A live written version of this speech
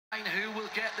line. Who will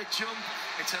get the jump?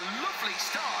 It's a lovely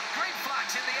start. Green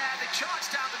flags in the air. They charge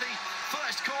down to the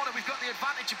first corner. We've got the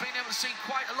advantage of being able to see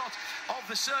quite a lot of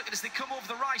the circuit as they come over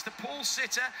the rise. The pole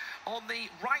sitter on the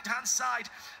right-hand side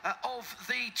of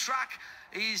the track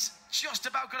is just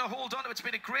about going to hold on to it. It's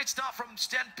been a great start from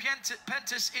Sten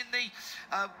Pentus in the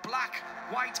black,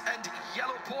 white and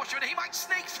yellow Porsche, and he might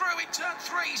sneak through in turn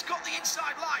 3. He's got the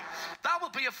inside line. That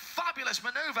will be a fabulous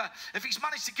manoeuvre if he's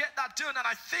managed to get that done, and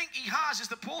I think he has, as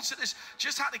the pole sitters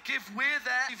just had to give way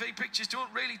there. TV pictures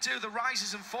don't really do the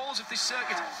rises and falls of this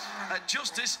circuit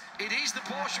justice. It is the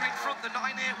Porsche in front, the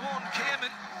 981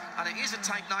 Cayman, and it is a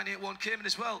Type 981 Cayman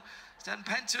as well. Sten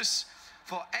Pentus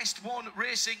for Est1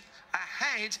 Racing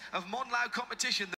ahead of Monlau competition.